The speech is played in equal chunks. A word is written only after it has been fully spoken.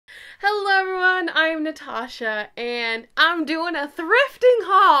I'm Natasha and I'm doing a thrifting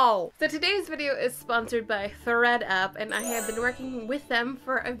haul. So today's video is sponsored by thredUP and I have been working with them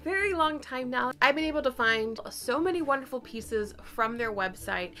for a very long time now. I've been able to find so many wonderful pieces from their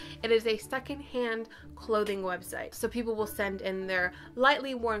website. It is a secondhand clothing website. So people will send in their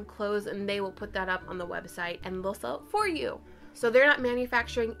lightly worn clothes and they will put that up on the website and they'll sell it for you. So they're not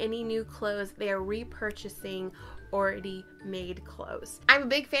manufacturing any new clothes, they are repurchasing already made clothes. I'm a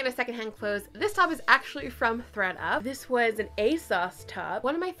big fan of secondhand clothes. This top is actually from thredUP. This was an ASOS top.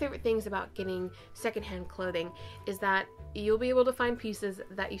 One of my favorite things about getting secondhand clothing is that you'll be able to find pieces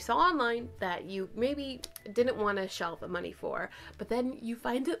that you saw online that you maybe didn't want to shell the money for, but then you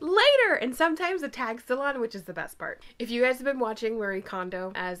find it later and sometimes the tag's still on, which is the best part. If you guys have been watching Marie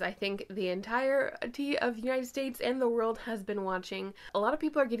Kondo, as I think the entirety of the United States and the world has been watching, a lot of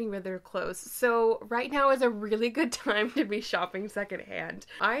people are getting rid of their clothes. So right now is a really good time to be shopping secondhand.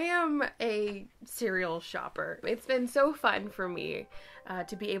 I am a serial shopper. It's been so fun for me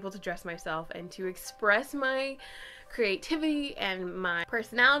to be able to dress myself and to express my creativity and my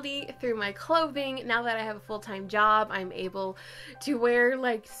personality through my clothing. Now that I have a full-time job, I'm able to wear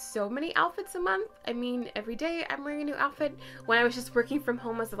like so many outfits a month. I mean, every day I'm wearing a new outfit. When I was just working from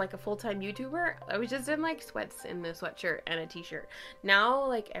home as like a full-time YouTuber, I was just in like sweats and a sweatshirt and a t-shirt. Now,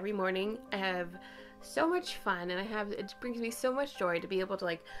 like every morning, I have so much fun and it brings me so much joy to be able to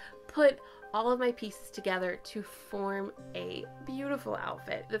like put all of my pieces together to form a beautiful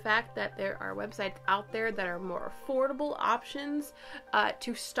outfit. The fact that there are websites out there that are more affordable options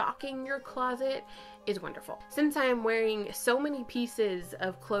to stocking your closet is wonderful. Since I am wearing so many pieces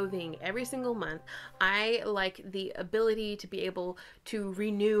of clothing every single month, I like the ability to be able to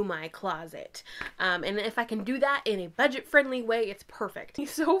renew my closet. And if I can do that in a budget-friendly way, it's perfect.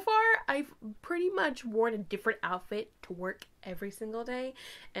 So far, I've pretty much worn a different outfit to work every single day,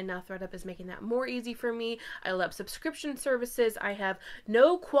 and now thredUP is making that more easy for me. I love subscription services. I have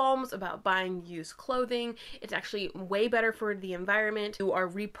no qualms about buying used clothing. It's actually way better for the environment. You are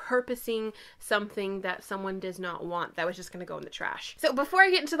repurposing something that someone does not want that was just gonna go in the trash. So before I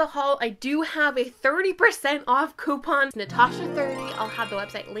get into the haul, I do have a 30% off coupon, Natasha30. I'll have the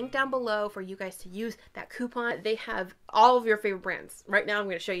website linked down below for you guys to use that coupon. They have all of your favorite brands. Right now I'm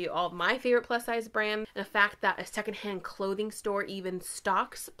going to show you all of my favorite plus size brands, and the fact that a secondhand clothing store even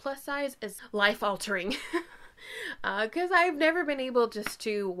stocks plus size is life altering. Because I've never been able just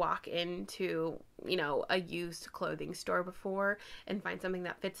to walk into, you know, a used clothing store before and find something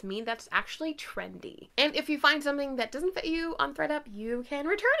that fits me that's actually trendy. And if you find something that doesn't fit you on thredUP, you can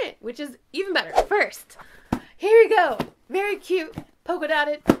return it, which is even better. First, here we go. Very cute polka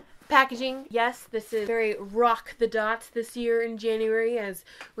dotted packaging. Yes, this is very rock the dots this year in January as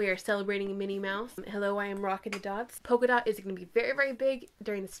we are celebrating Minnie Mouse. Hello, I am rocking the dots. Polka dot is going to be very, very big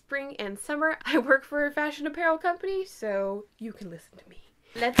during the spring and summer. I work for a fashion apparel company, so you can listen to me.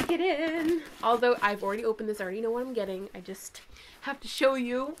 Let's get in. Although I've already opened this, I already know what I'm getting. I just have to show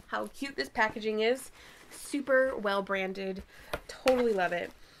you how cute this packaging is. Super well branded. Totally love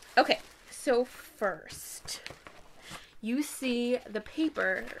it. Okay, so first, you see the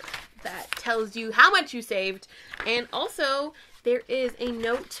paper that tells you how much you saved, and also there is a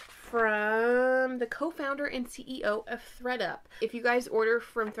note from the co-founder and CEO of thredUP. If you guys order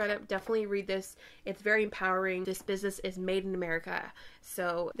from thredUP, definitely read this. It's very empowering. This business is made in America,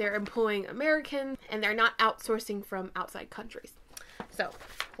 so they're employing Americans and they're not outsourcing from outside countries. So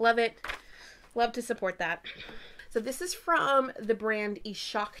love it. Love to support that. So this is from the brand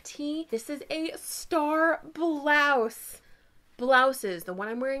Ishakti. This is a star blouse. Blouses, the one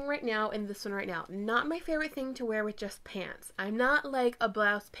I'm wearing right now and this one right now, not my favorite thing to wear with just pants. I'm not like a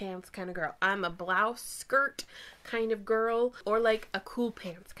blouse pants kind of girl. I'm a blouse skirt kind of girl, or like a cool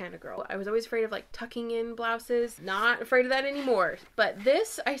pants kind of girl. I was always afraid of like tucking in blouses. Not afraid of that anymore. But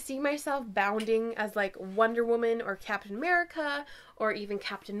this, I see myself bounding as like Wonder Woman or Captain America or even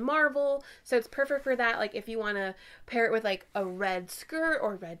Captain Marvel. So it's perfect for that. Like if you want to pair it with like a red skirt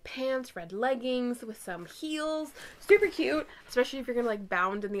or red pants, red leggings with some heels. Super cute, especially if you're gonna like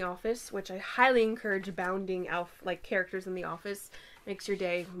bound in the office, which I highly encourage bounding like characters in the office. Makes your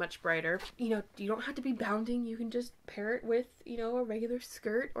day much brighter. You know, you don't have to be bounding. You can just pair it with, you know, a regular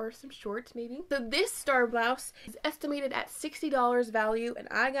skirt or some shorts maybe. So this star blouse is estimated at $60 value and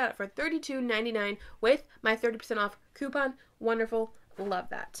I got it for $32.99 with my 30% off coupon. Wonderful. Love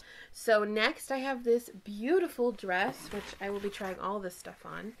that. So next I have this beautiful dress, which I will be trying all this stuff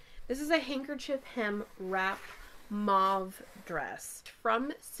on. This is a handkerchief hem wrap mauve dress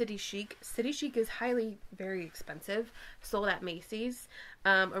from City Chic. City Chic is very expensive. Sold at Macy's.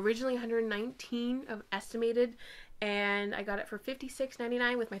 Originally $119 of estimated, and I got it for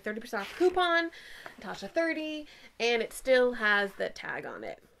 $56.99 with my 30% off coupon, tasha30, and it still has the tag on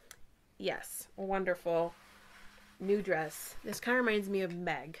it. Yes, wonderful. New dress. This kind of reminds me of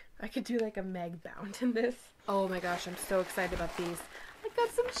Meg. I could do like a Meg bound in this. Oh my gosh, I'm so excited about these. I got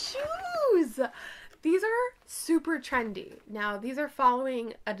some shoes! These are super trendy. Now, these are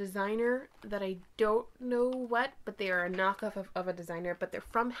following a designer that I don't know what, but they are a knockoff of a designer, but they're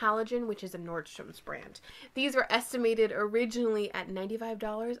from Halogen, which is a Nordstrom's brand. These were estimated originally at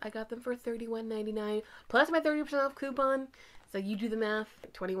 $95. I got them for $31.99 plus my 30% off coupon. So you do the math.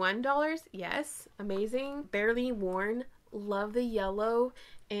 $21? Yes. Amazing. Barely worn. Love the yellow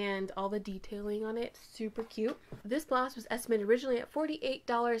and all the detailing on it. Super cute. This blouse was estimated originally at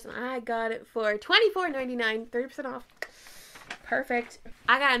 $48 and I got it for $24.99. 30% off. Perfect.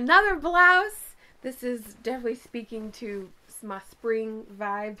 I got another blouse. This is definitely speaking to my spring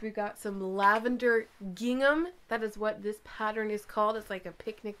vibes. We've got some lavender gingham. That is what this pattern is called. It's like a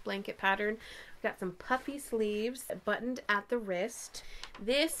picnic blanket pattern. We've got some puffy sleeves buttoned at the wrist.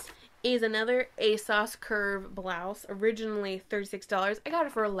 This is another ASOS curve blouse, originally $36. I got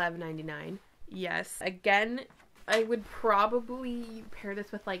it for $11.99. Yes. Again, I would probably pair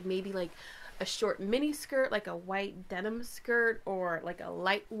this with like maybe like a short mini skirt, like a white denim skirt, or like a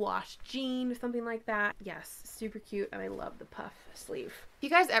light wash jean or something like that. Yes, super cute, and I love the puff sleeve. If you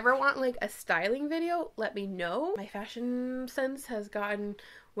guys ever want like a styling video, let me know. My fashion sense has gotten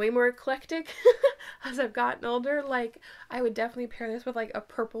way more eclectic as I've gotten older. Like, I would definitely pair this with like a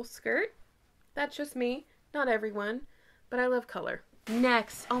purple skirt. That's just me, not everyone, but I love color.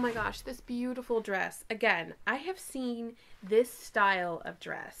 Next, oh my gosh, this beautiful dress. Again, I have seen this style of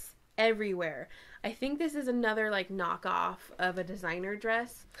dress everywhere. I think this is another like knockoff of a designer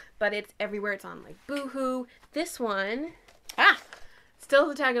dress, but it's everywhere. It's on like Boohoo. This one, still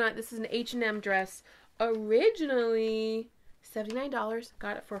the tag on it. This is an H&M dress. Originally $79.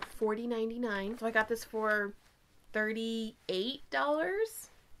 Got it for $40.99. So I got this for $38.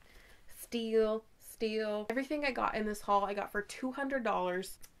 Steal. Everything I got in this haul, I got for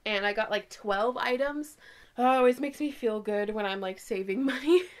 $200, and I got like 12 items. Oh, it always makes me feel good when I'm like saving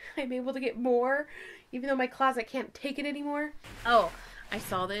money. I'm able to get more, even though my closet can't take it anymore. Oh, I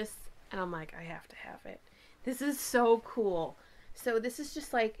saw this and I'm like, I have to have it. This is so cool. So this is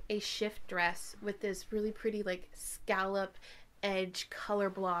just like a shift dress with this really pretty like scallop edge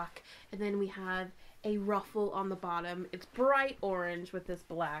color block, and then we have a ruffle on the bottom. It's bright orange with this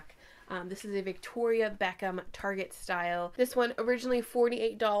black. This is a Victoria Beckham Target style. This one originally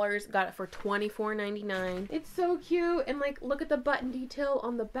 $48, got it for $24.99. It's so cute, and like look at the button detail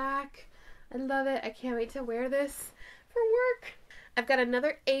on the back. I love it. I can't wait to wear this for work. I've got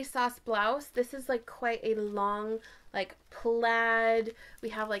another ASOS blouse. This is like quite a long like plaid. We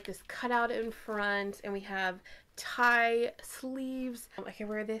have like this cutout in front, and we have tie sleeves. I can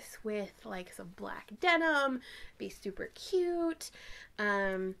wear this with like some black denim, be super cute.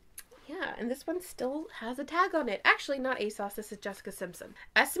 Yeah, and this one still has a tag on it. Actually, not ASOS, this is Jessica Simpson.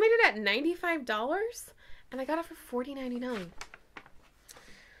 Estimated at $95, and I got it for $40.99.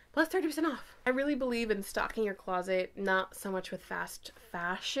 Plus 30% off. I really believe in stocking your closet, not so much with fast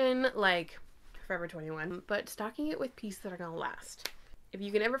fashion, like Forever 21, but stocking it with pieces that are gonna last. If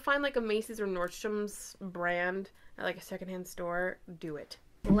you can ever find like a Macy's or Nordstrom's brand at like a secondhand store, do it.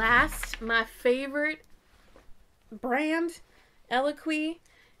 Last, my favorite brand, Eloquii.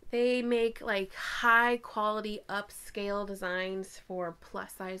 They make like high quality upscale designs for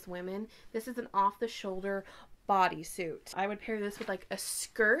plus size women. This is an off the shoulder bodysuit. I would pair this with like a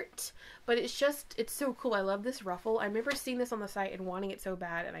skirt, but it's so cool. I love this ruffle. I remember seeing this on the site and wanting it so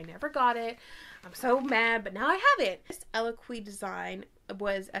bad, and I never got it. I'm so mad, but now I have it. This Eloquii design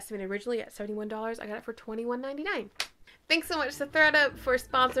was estimated originally at $71. I got it for $21.99. Thanks so much to thredUP for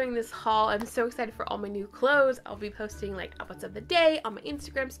sponsoring this haul. I'm so excited for all my new clothes. I'll be posting like outfits of the day on my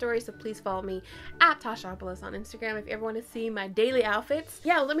Instagram story, so please follow me at tasha.c.polis on Instagram if you ever want to see my daily outfits.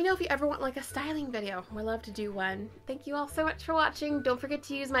 Yeah, let me know if you ever want like a styling video. I'd love to do one. Thank you all so much for watching. Don't forget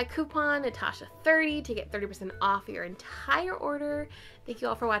to use my coupon Natasha30 to get 30% off your entire order. Thank you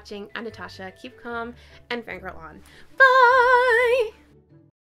all for watching. I'm Natasha. Keep calm and fangirl on. Bye!